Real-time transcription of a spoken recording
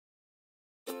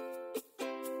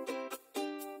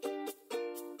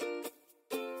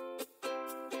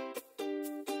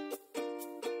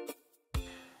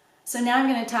So now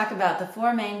I'm going to talk about the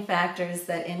four main factors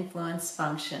that influence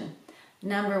function.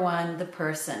 Number one, the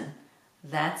person.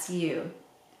 That's you.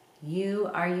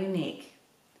 You are unique.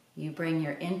 You bring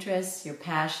your interests, your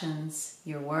passions,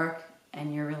 your work,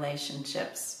 and your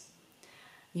relationships.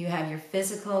 You have your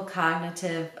physical,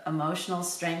 cognitive, emotional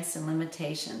strengths and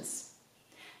limitations.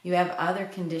 You have other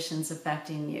conditions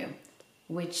affecting you,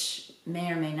 which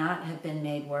may or may not have been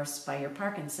made worse by your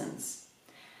Parkinson's.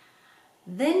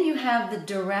 Then you have the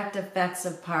direct effects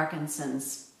of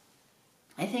Parkinson's.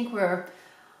 I think we're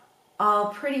all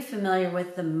pretty familiar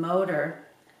with the motor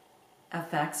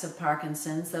effects of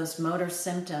Parkinson's, those motor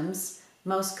symptoms,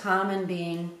 most common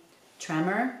being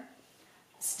tremor,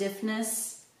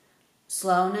 stiffness,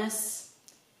 slowness,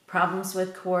 problems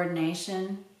with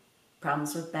coordination,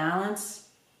 problems with balance.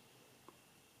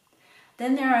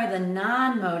 Then there are the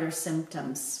non-motor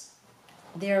symptoms.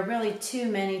 There are really too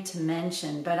many to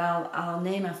mention, but I'll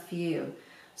name a few.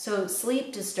 So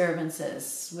sleep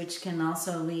disturbances, which can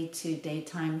also lead to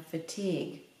daytime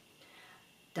fatigue.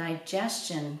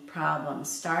 Digestion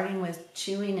problems, starting with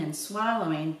chewing and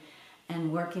swallowing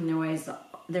and working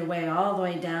their way all the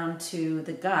way down to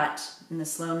the gut and the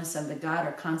slowness of the gut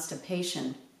or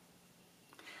constipation.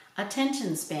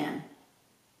 Attention span,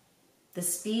 the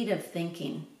speed of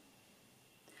thinking.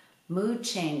 Mood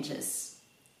changes.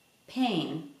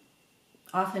 Pain,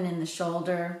 often in the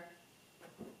shoulder,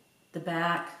 the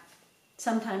back,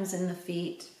 sometimes in the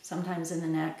feet, sometimes in the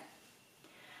neck.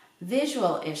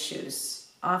 Visual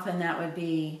issues, often that would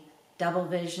be double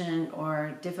vision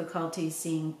or difficulty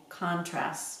seeing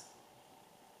contrasts.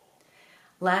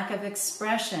 Lack of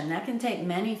expression, that can take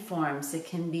many forms. It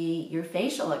can be your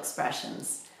facial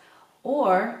expressions,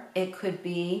 or it could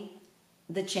be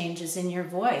the changes in your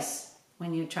voice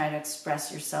when you try to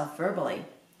express yourself verbally.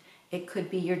 It could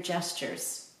be your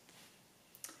gestures.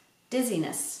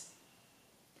 Dizziness.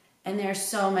 And there are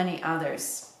so many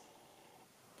others.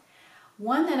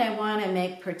 One that I want to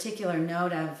make particular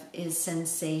note of is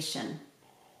sensation.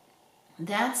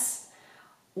 That's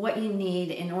what you need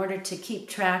in order to keep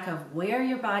track of where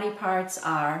your body parts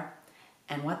are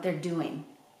and what they're doing.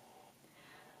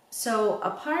 So a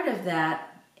part of that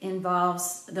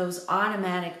involves those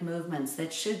automatic movements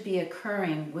that should be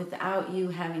occurring without you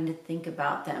having to think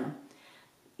about them.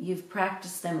 You've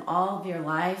practiced them all of your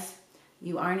life.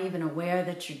 You aren't even aware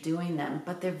that you're doing them,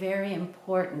 but they're very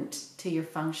important to your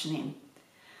functioning.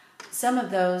 Some of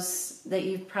those that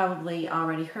you've probably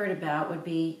already heard about would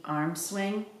be arm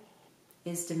swing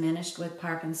is diminished with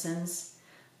Parkinson's.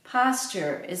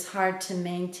 Posture is hard to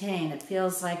maintain. It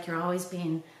feels like you're always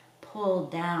being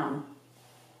pulled down,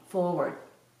 forward.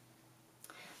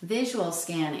 Visual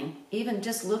scanning, even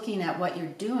just looking at what you're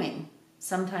doing,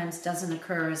 sometimes doesn't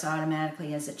occur as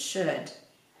automatically as it should.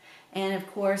 And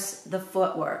of course, the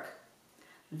footwork,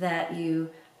 that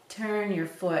you turn your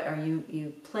foot or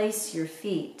you place your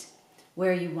feet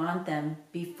where you want them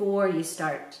before you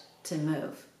start to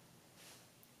move.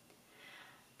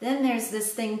 Then there's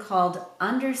this thing called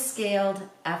underscaled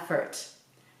effort.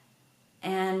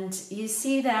 And you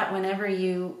see that whenever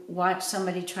you watch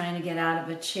somebody trying to get out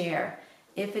of a chair.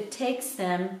 If it takes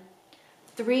them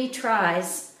 3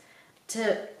 tries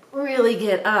to really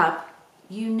get up,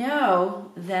 you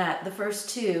know that the first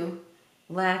 2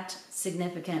 lacked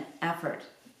significant effort.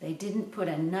 They didn't put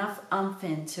enough oomph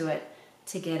into it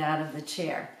to get out of the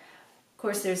chair. Of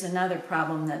course, there's another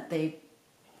problem that they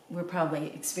were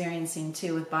probably experiencing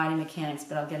too with body mechanics,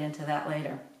 but I'll get into that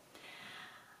later.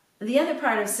 The other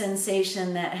part of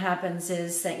sensation that happens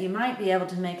is that you might be able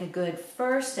to make a good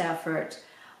first effort,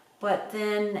 but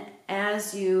then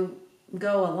as you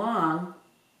go along,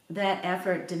 that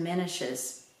effort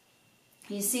diminishes.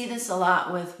 You see this a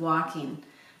lot with walking.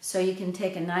 So you can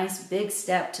take a nice big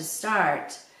step to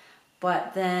start,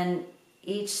 but then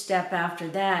each step after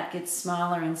that gets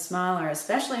smaller and smaller,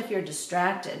 especially if you're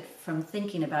distracted from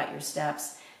thinking about your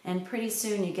steps. And pretty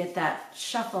soon you get that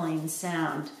shuffling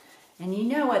sound. And you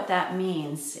know what that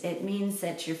means. It means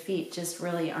that your feet just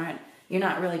really you're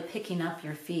not really picking up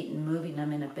your feet and moving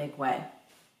them in a big way.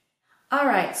 All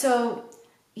right, so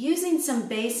using some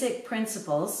basic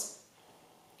principles,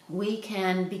 we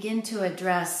can begin to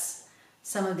address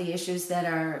some of the issues that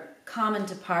are common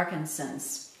to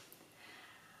Parkinson's.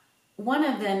 One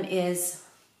of them is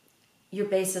your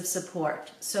base of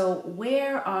support. So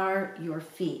where are your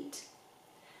feet?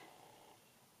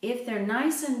 If they're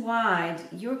nice and wide,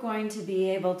 you're going to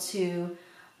be able to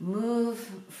move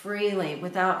freely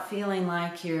without feeling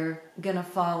like you're going to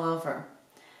fall over.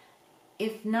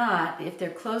 If not, if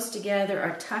they're close together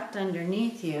or tucked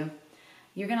underneath you,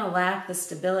 you're going to lack the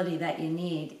stability that you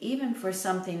need, even for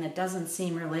something that doesn't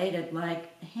seem related,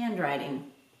 like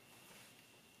handwriting.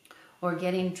 or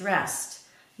getting dressed,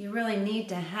 you really need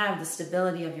to have the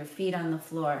stability of your feet on the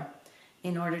floor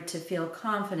in order to feel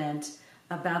confident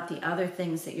about the other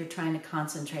things that you're trying to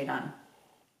concentrate on.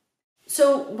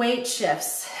 So weight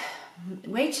shifts.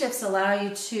 Weight shifts allow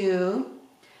you to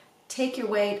take your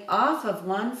weight off of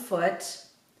one foot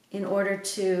in order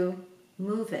to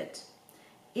move it.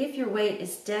 If your weight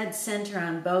is dead center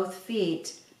on both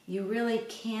feet, you really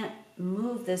can't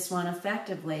move this one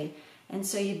effectively. And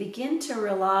so you begin to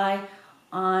rely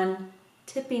on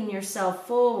tipping yourself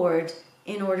forward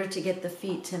in order to get the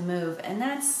feet to move. And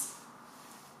that's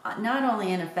not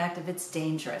only ineffective, it's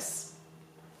dangerous.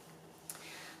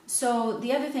 So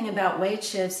the other thing about weight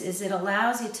shifts is it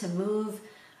allows you to move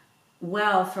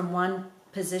well from one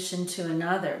position to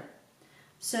another.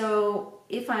 So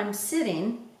if I'm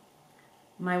sitting,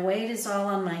 my weight is all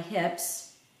on my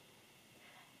hips,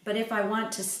 but if I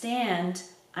want to stand,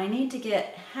 I need to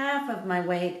get half of my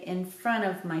weight in front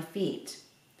of my feet.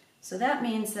 So that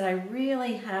means that I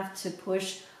really have to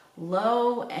push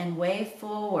low and way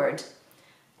forward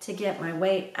to get my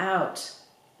weight out,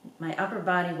 my upper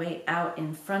body weight out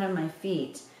in front of my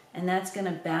feet, and that's going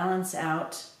to balance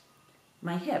out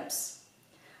my hips.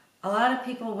 A lot of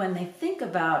people, when they think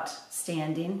about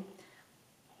standing,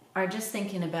 are just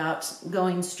thinking about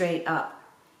going straight up,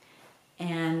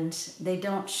 and they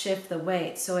don't shift the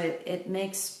weight, so it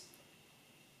makes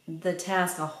the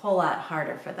task a whole lot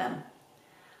harder for them.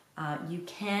 You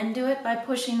can do it by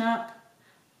pushing up,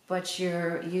 but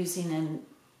you're using an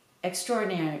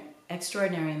extraordinary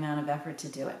amount of effort to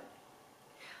do it.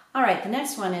 All right, the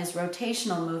next one is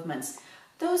rotational movements.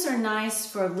 Those are nice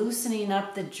for loosening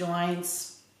up the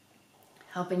joints,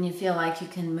 helping you feel like you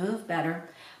can move better,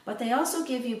 but they also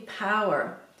give you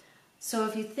power. So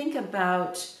if you think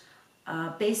about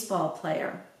a baseball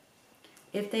player,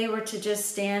 if they were to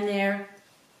just stand there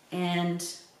and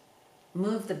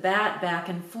move the bat back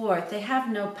and forth, they have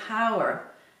no power.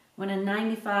 When a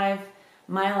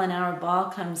 95-mile-an-hour ball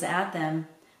comes at them,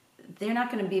 they're not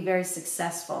going to be very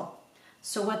successful.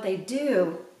 So what they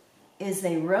do is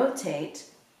they rotate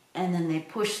and then they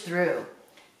push through,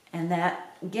 and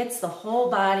that gets the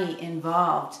whole body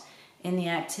involved in the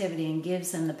activity and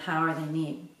gives them the power they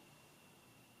need.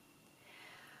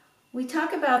 We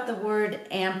talk about the word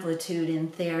amplitude in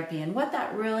therapy, and what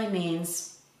that really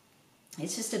means,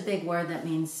 it's just a big word that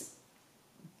means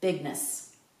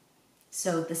bigness.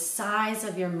 So the size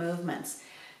of your movements.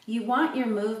 You want your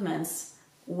movements,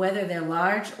 whether they're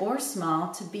large or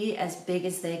small, to be as big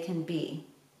as they can be.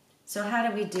 So how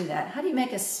do we do that? How do you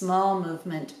make a small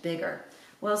movement bigger?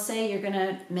 Well, say you're going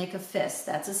to make a fist.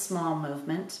 That's a small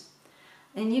movement.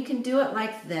 And you can do it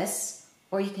like this,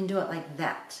 or you can do it like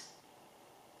that.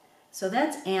 So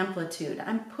that's amplitude.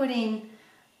 I'm putting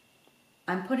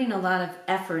a lot of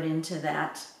effort into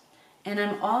that. And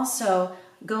I'm also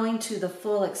going to the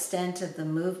full extent of the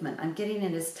movement. I'm getting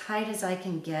it as tight as I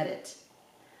can get it.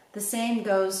 The same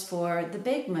goes for the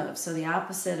big move. So the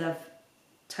opposite of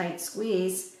tight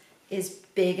squeeze is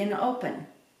big and open.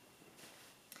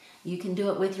 You can do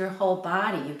it with your whole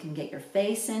body. You can get your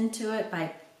face into it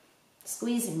by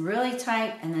squeezing really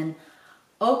tight and then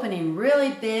opening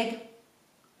really big.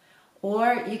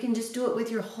 Or you can just do it with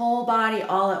your whole body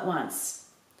all at once.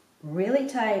 Really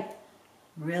tight,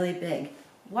 really big.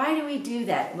 Why do we do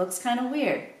that? It looks kind of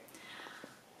weird.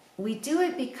 We do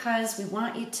it because we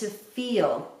want you to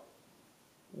feel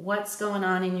what's going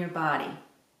on in your body.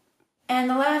 And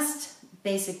the last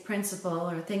basic principle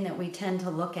or thing that we tend to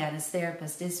look at as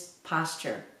therapists is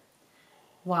posture.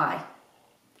 Why?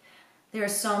 There are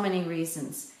so many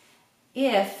reasons.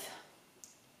 If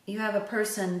you have a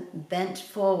person bent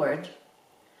forward,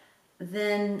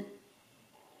 then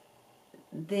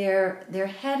their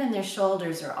head and their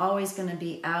shoulders are always going to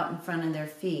be out in front of their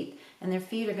feet, and their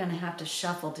feet are going to have to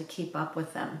shuffle to keep up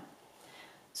with them.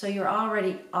 So you're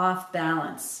already off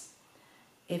balance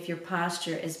if your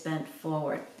posture is bent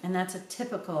forward. And that's a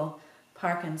typical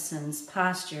Parkinson's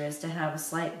posture, is to have a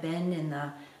slight bend in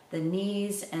the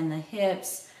knees and the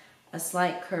hips, a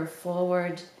slight curve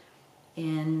forward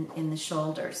in the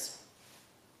shoulders.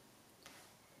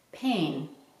 Pain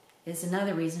is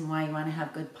another reason why you want to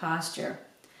have good posture.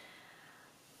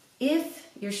 If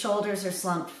your shoulders are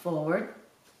slumped forward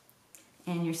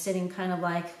and you're sitting kind of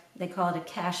like, they call it a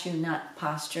cashew nut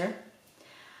posture,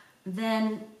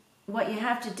 then what you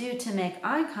have to do to make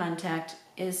eye contact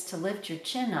is to lift your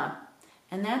chin up,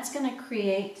 and that's going to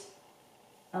create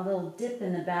a little dip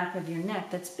in the back of your neck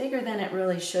that's bigger than it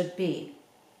really should be.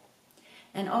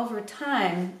 And over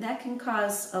time, that can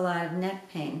cause a lot of neck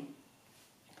pain.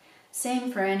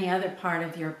 Same for any other part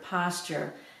of your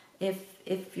posture. If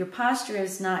if your posture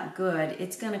is not good,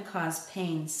 it's going to cause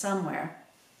pain somewhere.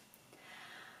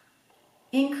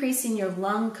 Increasing your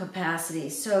lung capacity.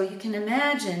 So you can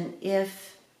imagine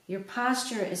if your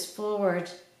posture is forward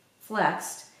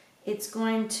flexed, it's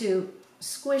going to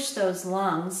squish those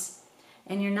lungs,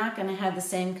 and you're not going to have the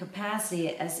same capacity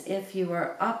as if you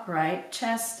were upright,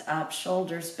 chest up,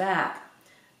 shoulders back.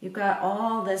 You've got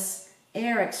all this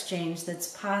air exchange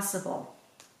that's possible.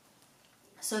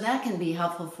 So that can be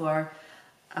helpful for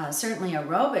certainly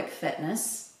aerobic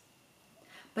fitness,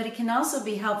 but it can also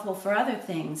be helpful for other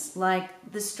things like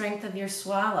the strength of your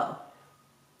swallow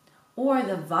or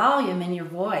the volume in your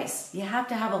voice. You have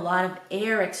to have a lot of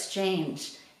air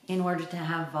exchange in order to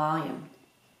have volume.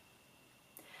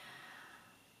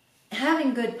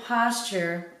 Having good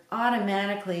posture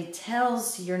automatically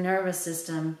tells your nervous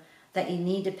system that you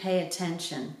need to pay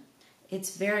attention.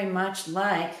 It's very much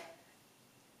like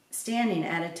standing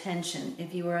at attention.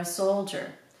 If you were a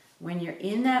soldier, when you're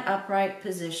in that upright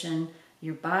position,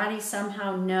 your body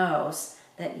somehow knows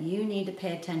that you need to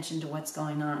pay attention to what's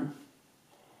going on.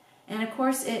 And of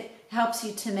course, it helps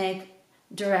you to make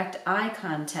direct eye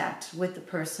contact with the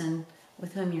person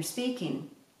with whom you're speaking.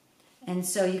 And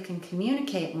so you can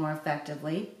communicate more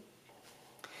effectively.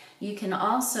 You can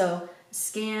also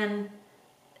scan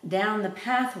down the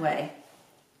pathway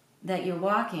that you're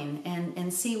walking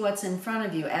and see what's in front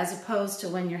of you, as opposed to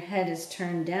when your head is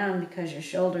turned down because your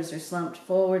shoulders are slumped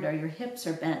forward or your hips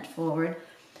are bent forward,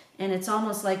 and it's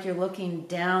almost like you're looking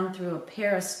down through a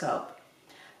periscope.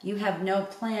 You have no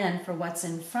plan for what's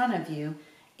in front of you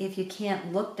if you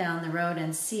can't look down the road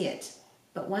and see it.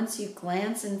 But once you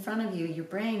glance in front of you, your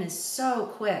brain is so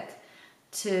quick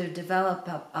to develop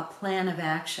a plan of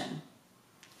action.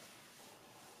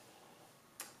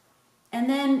 And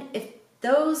then if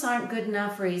those aren't good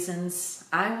enough reasons,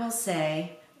 I will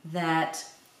say that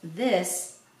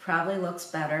this probably looks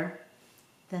better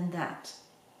than that.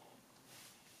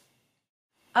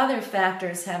 Other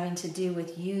factors having to do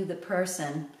with you, the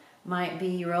person, might be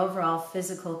your overall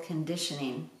physical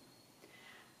conditioning.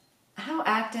 How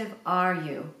active are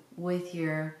you with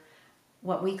your,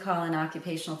 what we call in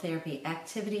occupational therapy,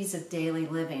 activities of daily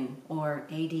living, or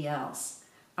ADLs?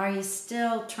 Are you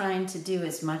still trying to do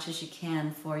as much as you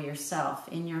can for yourself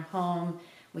in your home,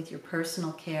 with your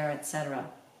personal care, etc.?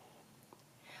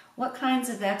 What kinds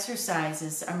of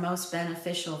exercises are most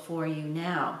beneficial for you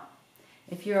now?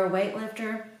 If you're a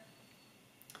weightlifter,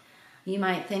 you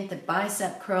might think that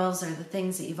bicep curls are the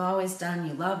things that you've always done.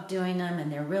 You love doing them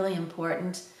and they're really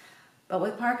important. But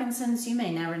with Parkinson's, you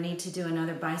may never need to do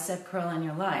another bicep curl in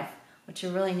your life. What you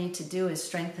really need to do is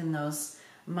strengthen those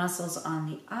muscles on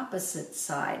the opposite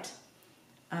side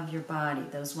of your body,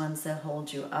 those ones that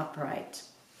hold you upright.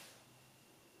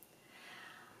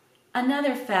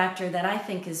 Another factor that I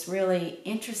think is really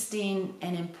interesting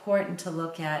and important to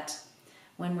look at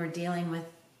when we're dealing with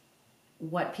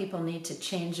what people need to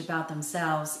change about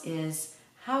themselves is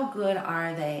how good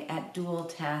are they at dual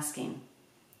tasking.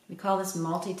 We call this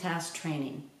multitask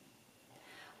training.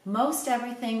 Most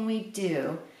everything we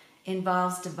do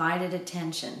involves divided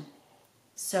attention.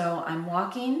 So I'm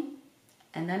walking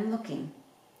and I'm looking.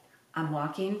 I'm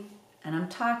walking and I'm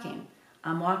talking.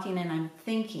 I'm walking and I'm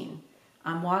thinking.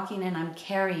 I'm walking and I'm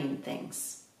carrying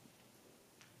things.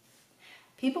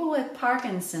 People with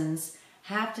Parkinson's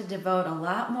have to devote a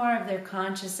lot more of their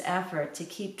conscious effort to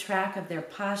keep track of their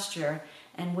posture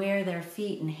and where their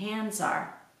feet and hands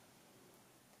are.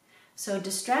 So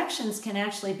distractions can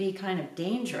actually be kind of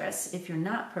dangerous if you're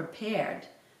not prepared.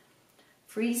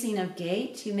 Freezing of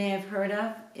gait, you may have heard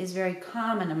of, is very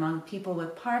common among people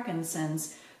with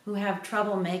Parkinson's who have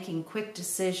trouble making quick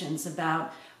decisions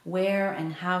about where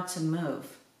and how to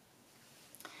move.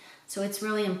 So it's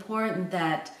really important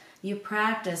that you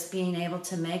practice being able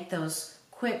to make those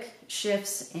quick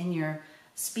shifts in your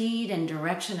speed and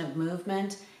direction of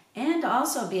movement, and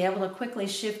also be able to quickly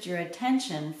shift your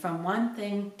attention from one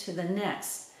thing to the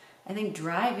next. I think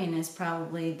driving is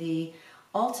probably the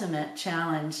ultimate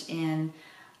challenge in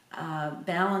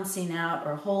balancing out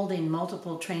or holding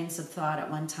multiple trains of thought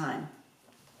at one time.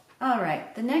 All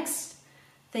right, the next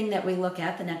thing that we look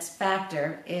at, the next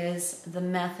factor, is the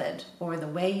method, or the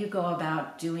way you go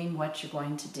about doing what you're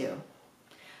going to do.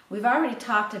 We've already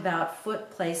talked about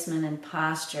foot placement and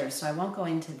posture, so I won't go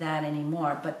into that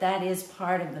anymore, but that is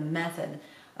part of the method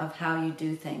of how you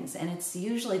do things, and it's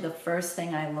usually the first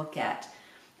thing I look at.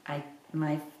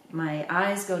 My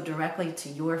eyes go directly to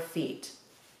your feet.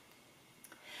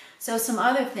 So some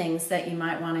other things that you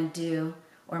might want to do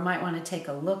or might want to take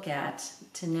a look at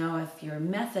to know if your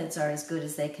methods are as good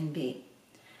as they can be.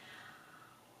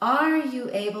 Are you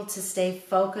able to stay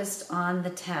focused on the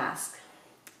task?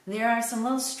 There are some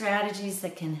little strategies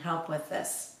that can help with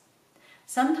this.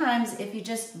 Sometimes if you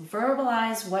just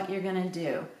verbalize what you're going to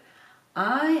do,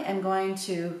 I am going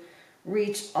to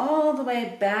reach all the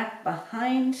way back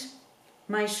behind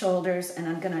my shoulders and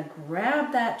I'm going to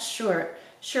grab that shirt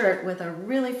with a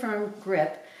really firm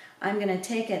grip. I'm going to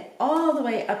take it all the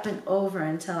way up and over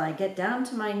until I get down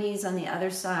to my knees on the other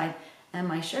side, and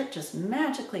my shirt just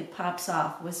magically pops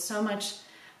off with so much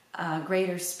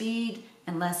greater speed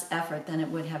and less effort than it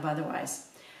would have otherwise.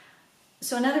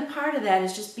 So another part of that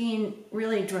is just being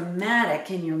really dramatic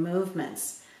in your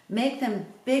movements. Make them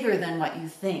bigger than what you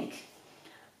think.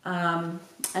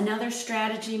 Another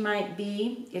strategy might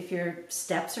be, if your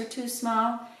steps are too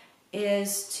small,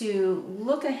 is to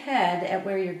look ahead at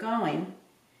where you're going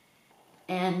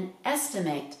and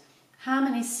estimate how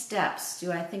many steps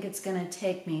do I think it's going to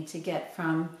take me to get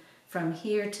from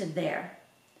here to there.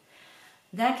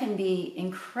 That can be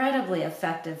incredibly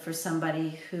effective for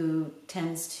somebody who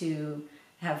tends to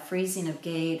have freezing of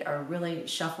gait or really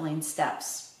shuffling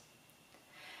steps.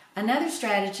 Another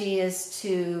strategy is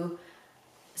to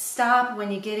stop when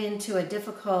you get into a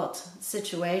difficult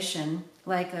situation,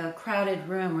 like a crowded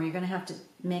room where you're going to have to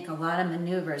make a lot of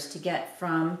maneuvers to get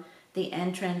from the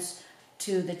entrance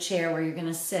to the chair where you're going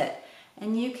to sit.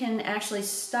 And you can actually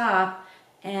stop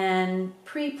and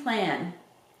pre-plan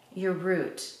your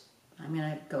route. I'm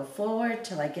going to go forward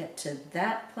till I get to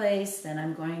that place, then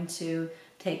I'm going to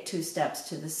take 2 steps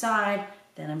to the side,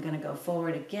 then I'm going to go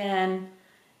forward again,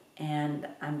 and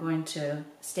I'm going to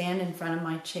stand in front of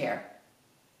my chair.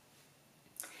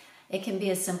 It can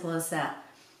be as simple as that,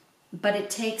 but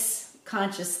it takes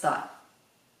conscious thought.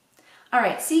 All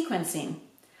right, sequencing.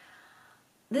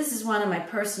 This is one of my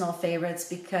personal favorites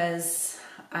because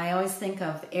I always think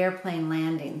of airplane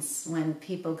landings when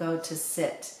people go to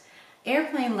sit.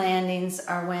 Airplane landings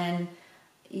are when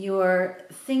you're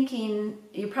thinking,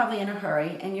 you're probably in a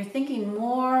hurry, and you're thinking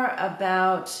more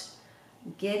about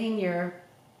getting your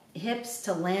hips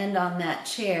to land on that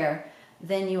chair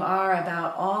than you are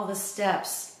about all the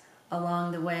steps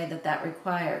along the way that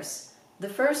requires. The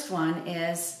first one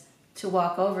is to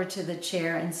walk over to the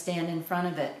chair and stand in front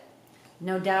of it.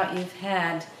 No doubt you've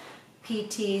had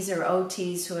PTs or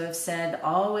OTs who have said,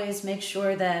 always make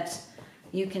sure that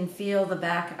you can feel the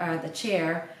back or the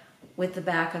chair with the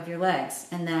back of your legs,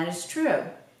 and that is true.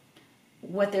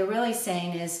 What they're really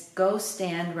saying is go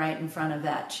stand right in front of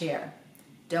that chair.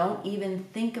 Don't even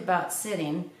think about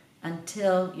sitting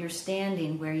until you're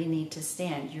standing where you need to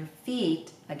stand. Your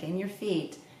feet, again, your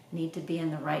feet need to be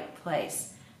in the right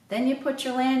place. Then you put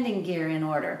your landing gear in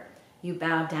order. You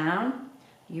bow down,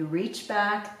 you reach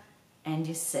back, and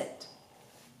you sit.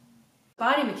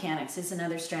 Body mechanics is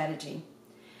another strategy.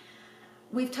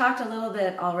 We've talked a little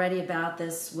bit already about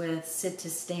this with sit to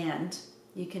stand.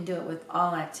 You can do it with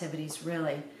all activities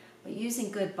really, but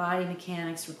using good body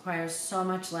mechanics requires so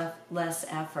much less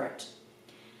effort.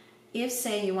 If,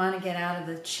 say, you want to get out of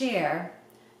the chair,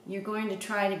 you're going to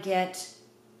try to get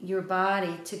your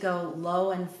body to go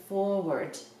low and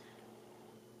forward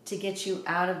to get you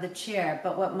out of the chair.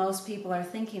 But what most people are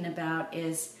thinking about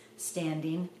is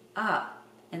standing up.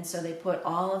 And so they put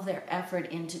all of their effort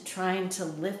into trying to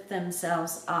lift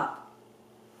themselves up.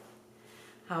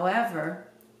 However,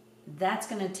 that's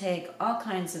going to take all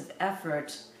kinds of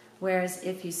effort, whereas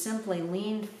if you simply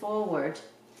leaned forward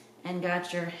and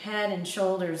got your head and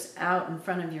shoulders out in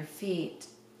front of your feet,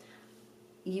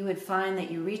 you would find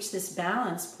that you reach this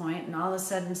balance point and all of a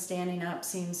sudden standing up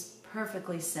seems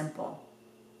perfectly simple.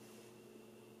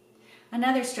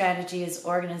 Another strategy is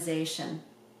organization.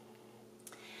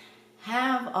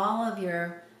 Have all of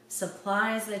your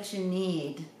supplies that you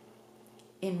need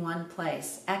in one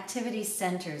place. Activity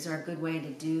centers are a good way to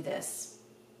do this.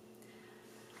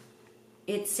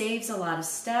 It saves a lot of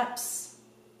steps.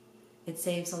 It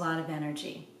saves a lot of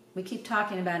energy. We keep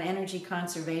talking about energy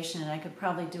conservation, and I could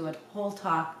probably do a whole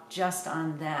talk just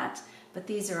on that, but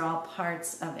these are all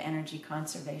parts of energy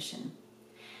conservation.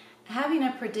 Having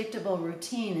a predictable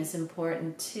routine is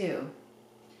important too.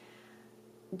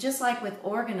 Just like with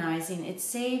organizing, it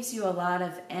saves you a lot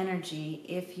of energy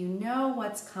if you know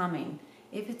what's coming.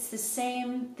 If it's the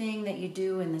same thing that you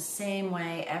do in the same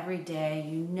way every day,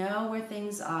 you know where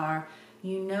things are,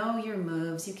 you know your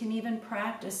moves, you can even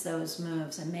practice those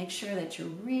moves and make sure that you're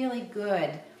really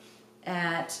good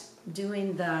at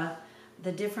doing the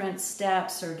different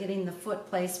steps or getting the foot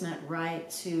placement right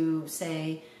to,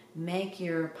 say, make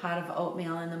your pot of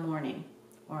oatmeal in the morning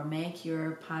or make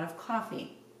your pot of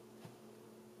coffee.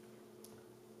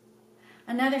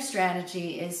 Another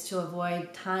strategy is to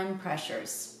avoid time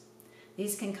pressures.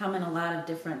 These can come in a lot of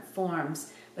different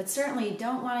forms, but certainly you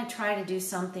don't want to try to do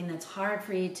something that's hard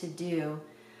for you to do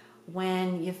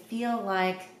when you feel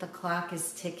like the clock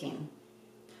is ticking.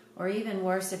 Or even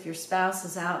worse, if your spouse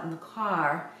is out in the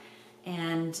car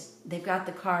and they've got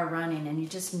the car running and you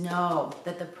just know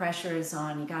that the pressure is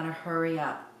on, you got to hurry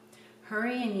up.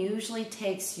 Hurrying usually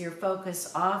takes your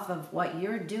focus off of what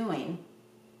you're doing,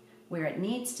 where it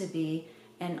needs to be,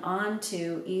 and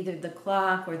onto either the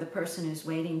clock or the person who's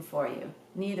waiting for you,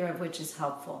 neither of which is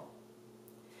helpful.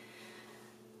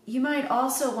 You might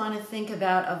also want to think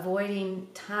about avoiding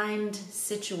timed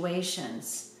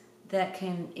situations that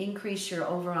can increase your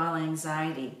overall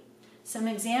anxiety. Some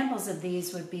examples of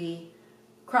these would be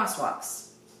crosswalks.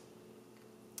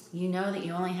 You know that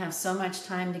you only have so much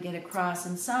time to get across,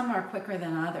 and some are quicker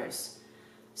than others.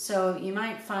 So you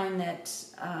might find that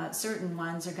certain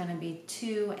ones are going to be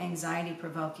too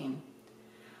anxiety-provoking.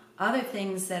 Other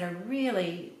things that are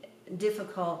really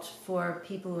difficult for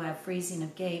people who have freezing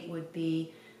of gait would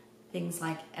be things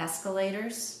like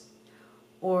escalators,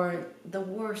 or the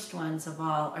worst ones of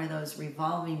all are those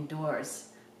revolving doors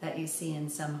that you see in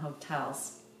some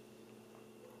hotels.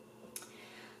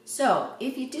 So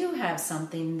if you do have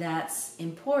something that's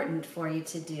important for you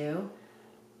to do,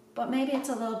 but maybe it's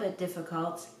a little bit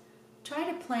difficult,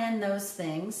 try to plan those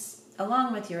things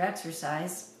along with your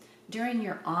exercise during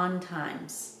your on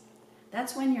times.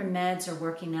 That's when your meds are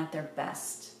working at their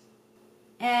best.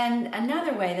 And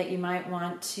another way that you might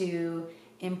want to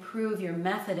improve your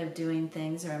method of doing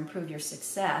things or improve your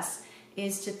success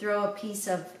is to throw a piece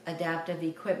of adaptive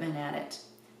equipment at it.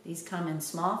 These come in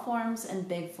small forms and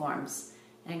big forms.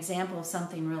 An example of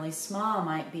something really small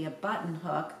might be a button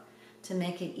hook to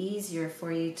make it easier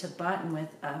for you to button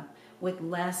with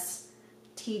less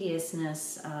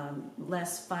tediousness,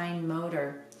 less fine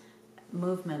motor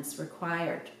movements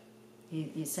required.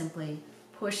 You simply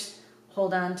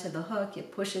hold on to the hook, you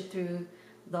push it through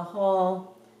the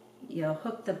hole, you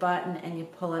hook the button, and you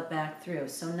pull it back through.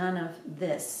 So none of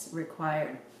this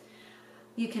required.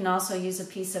 You can also use a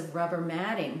piece of rubber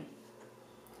matting.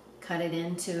 Cut it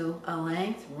into a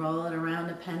length, roll it around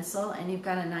a pencil, and you've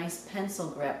got a nice pencil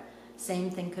grip. Same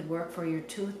thing could work for your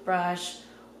toothbrush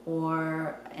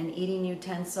or an eating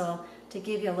utensil to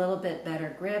give you a little bit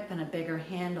better grip and a bigger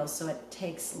handle, so it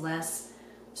takes less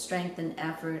strength and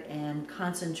effort and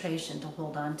concentration to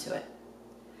hold on to it.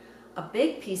 A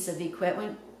big piece of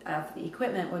equipment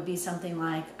would be something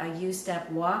like a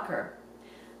U-step walker.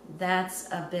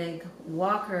 That's a big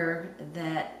walker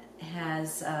that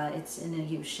has, it's in a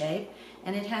U shape,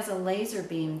 and it has a laser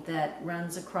beam that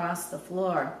runs across the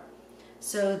floor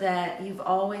so that you've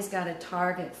always got a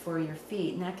target for your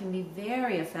feet, and that can be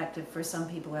very effective for some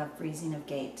people who have freezing of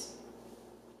gait.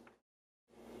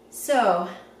 So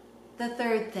the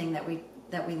third thing that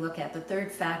we look at, the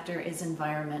third factor, is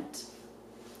environment.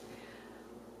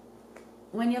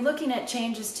 When you're looking at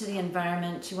changes to the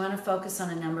environment, you want to focus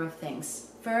on a number of things.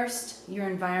 First, your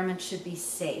environment should be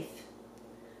safe.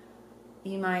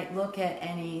 You might look at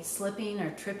any slipping or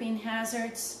tripping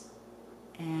hazards,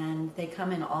 and they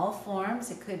come in all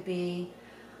forms. It could be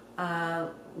a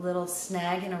little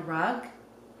snag in a rug.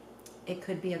 It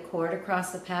could be a cord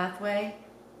across the pathway.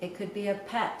 It could be a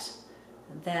pet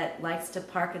that likes to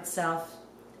park itself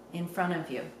in front of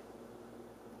you.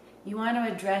 You want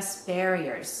to address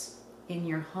barriers in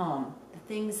your home, the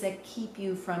things that keep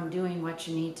you from doing what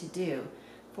you need to do.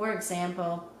 For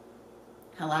example,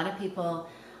 a lot of people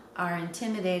are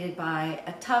intimidated by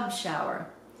a tub shower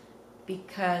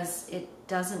because it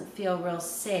doesn't feel real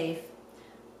safe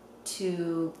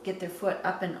to get their foot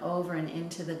up and over and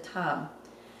into the tub.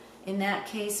 In that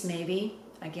case, maybe,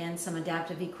 again, some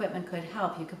adaptive equipment could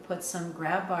help. You could put some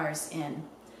grab bars in,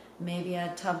 maybe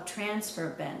a tub transfer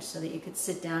bench so that you could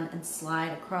sit down and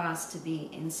slide across to be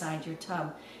inside your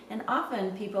tub. And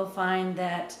often people find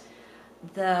that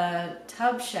the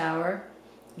tub shower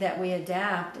that we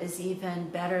adapt is even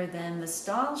better than the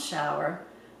stall shower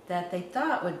that they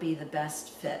thought would be the best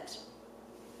fit.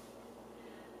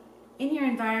 In your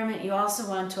environment, you also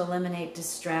want to eliminate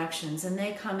distractions, and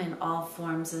they come in all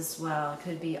forms as well. It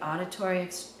could be auditory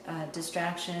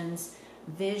distractions,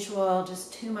 visual,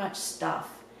 just too much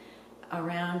stuff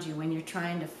around you when you're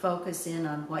trying to focus in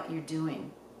on what you're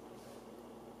doing.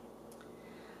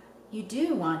 You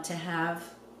do want to have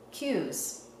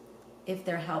cues if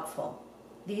they're helpful.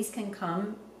 These can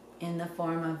come in the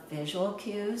form of visual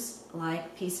cues,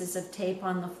 like pieces of tape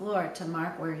on the floor to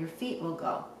mark where your feet will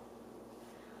go.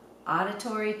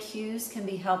 Auditory cues can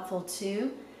be helpful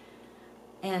too,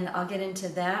 and I'll get into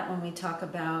that when we talk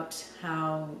about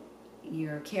how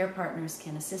your care partners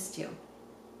can assist you.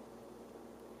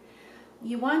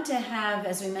 You want to have,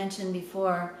 as we mentioned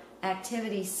before,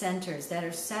 activity centers that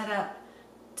are set up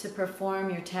to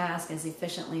perform your task as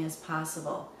efficiently as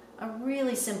possible. A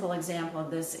really simple example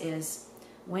of this is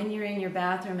when you're in your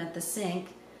bathroom at the sink,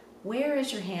 where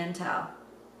is your hand towel?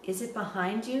 Is it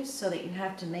behind you so that you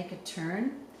have to make a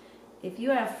turn? If you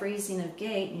have freezing of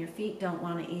gait and your feet don't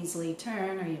want to easily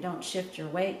turn, or you don't shift your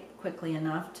weight quickly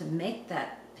enough to make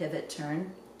that pivot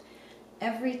turn,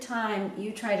 every time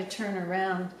you try to turn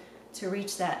around to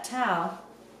reach that towel,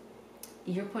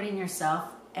 you're putting yourself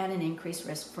at an increased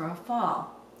risk for a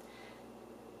fall.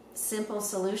 Simple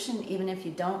solution, even if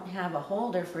you don't have a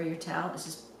holder for your towel, is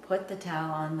just put the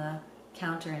towel on the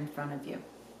counter in front of you.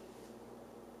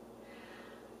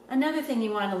 Another thing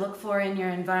you want to look for in your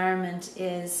environment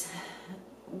is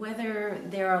whether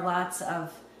there are lots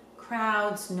of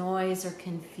crowds, noise, or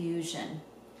confusion.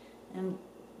 And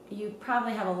you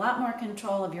probably have a lot more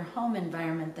control of your home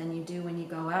environment than you do when you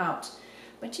go out.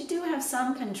 But you do have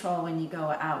some control when you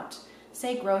go out.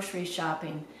 Say grocery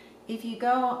shopping. If you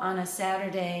go on a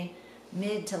Saturday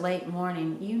mid to late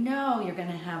morning, you know you're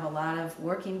going to have a lot of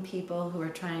working people who are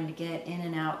trying to get in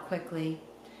and out quickly.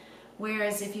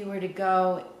 Whereas if you were to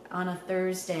go on a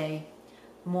Thursday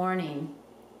morning,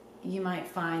 you might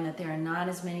find that there are not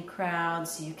as many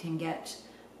crowds. You can get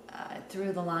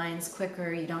through the lines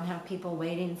quicker. You don't have people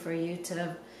waiting for you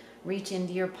to reach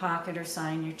into your pocket or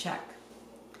sign your check.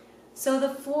 So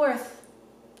the fourth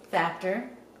factor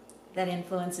that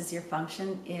influences your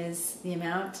function is the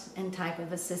amount and type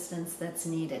of assistance that's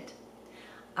needed.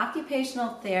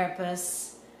 Occupational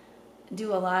therapists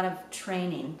do a lot of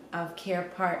training of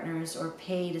care partners or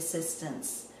paid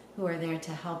assistants who are there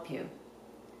to help you.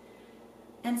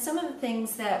 And some of the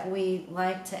things that we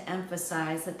like to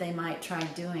emphasize that they might try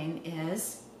doing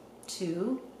is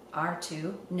to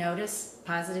notice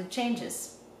positive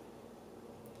changes,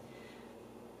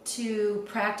 to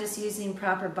practice using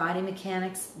proper body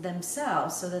mechanics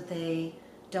themselves so that they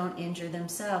don't injure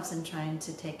themselves in trying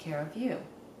to take care of you,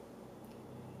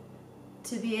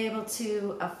 to be able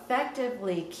to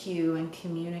effectively cue and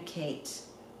communicate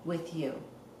with you.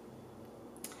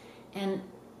 And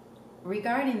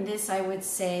regarding this, I would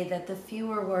say that the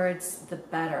fewer words, the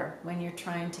better when you're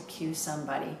trying to cue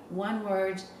somebody. One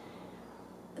word,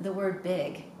 the word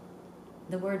big,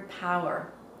 the word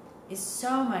power, is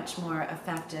so much more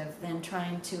effective than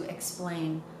trying to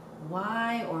explain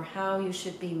why or how you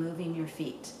should be moving your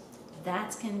feet.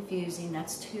 That's confusing.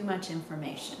 That's too much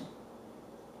information.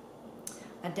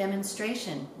 A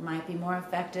demonstration might be more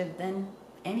effective than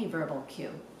any verbal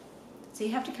cue. So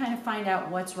you have to kind of find out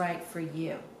what's right for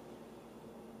you.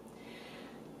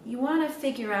 You want to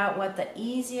figure out what the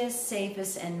easiest,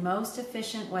 safest, and most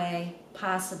efficient way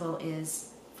possible is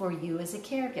for you as a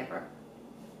caregiver.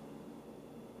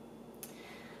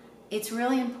 It's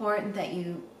really important that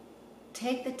you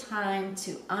take the time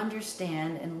to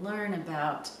understand and learn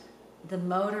about the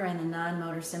motor and the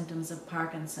non-motor symptoms of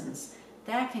Parkinson's.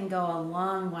 That can go a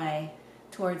long way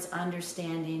towards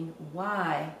understanding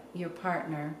why your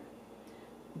partner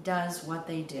does what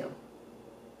they do.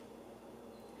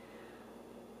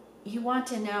 You want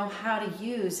to know how to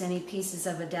use any pieces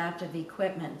of adaptive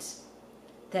equipment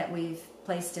that we've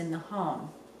placed in the home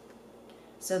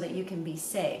so that you can be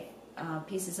safe.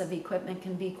 Pieces of equipment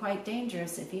can be quite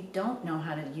dangerous if you don't know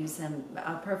how to use them.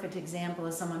 A perfect example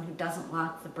is someone who doesn't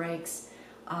lock the brakes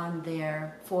on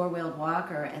their four-wheeled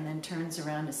walker and then turns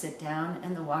around to sit down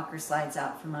and the walker slides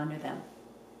out from under them.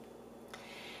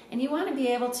 And you want to be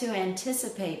able to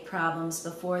anticipate problems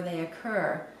before they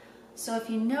occur. So if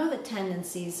you know the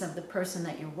tendencies of the person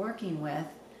that you're working with,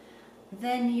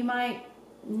 then you might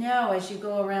know as you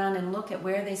go around and look at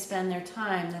where they spend their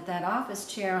time that that office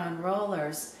chair on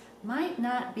rollers might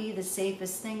not be the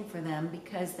safest thing for them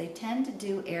because they tend to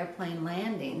do airplane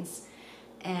landings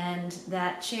and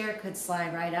that chair could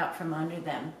slide right out from under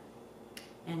them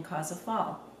and cause a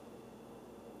fall.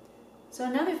 So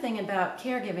another thing about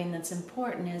caregiving that's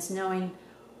important is knowing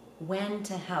when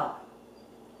to help.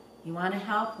 You want to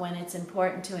help when it's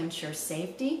important to ensure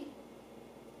safety.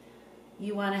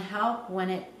 You want to help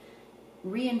when it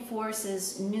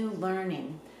reinforces new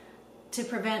learning to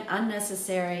prevent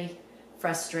unnecessary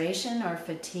frustration or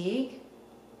fatigue.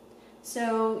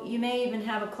 So you may even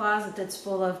have a closet that's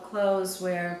full of clothes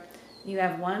where you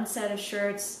have one set of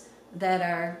shirts that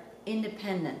are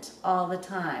independent all the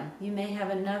time. You may have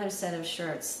another set of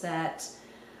shirts that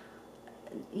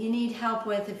you need help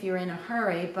with if you're in a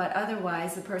hurry, but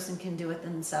otherwise the person can do it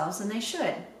themselves, and they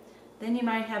should. Then you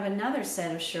might have another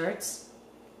set of shirts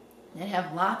that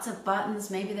have lots of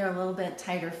buttons. Maybe they're a little bit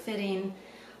tighter fitting,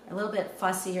 a little bit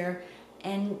fussier,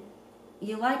 and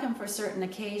you like them for certain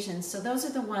occasions, so those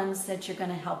are the ones that you're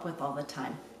going to help with all the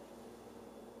time.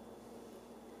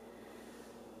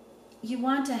 You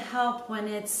want to help when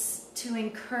it's to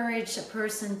encourage a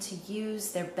person to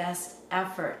use their best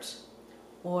effort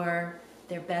or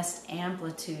their best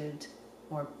amplitude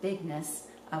or bigness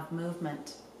of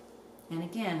movement. And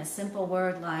again, a simple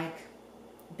word like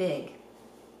big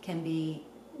can be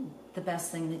the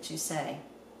best thing that you say.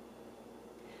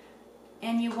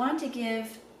 And you want to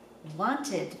give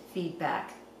wanted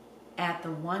feedback at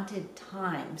the wanted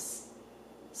times.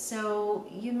 So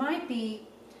you might be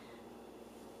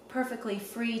perfectly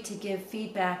free to give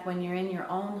feedback when you're in your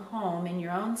own home, in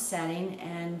your own setting,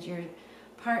 and your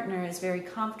partner is very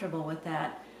comfortable with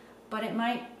that. But it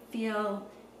might feel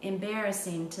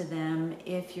embarrassing to them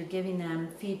if you're giving them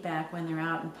feedback when they're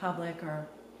out in public or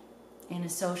in a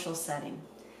social setting.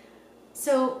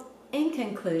 So, in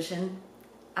conclusion,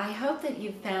 I hope that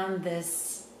you found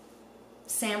this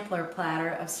sampler platter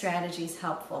of strategies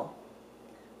helpful.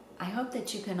 I hope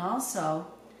that you can also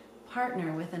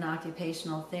partner with an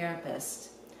occupational therapist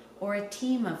or a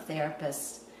team of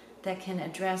therapists that can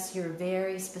address your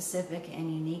very specific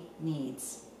and unique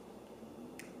needs.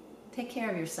 Take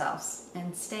care of yourselves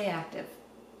and stay active.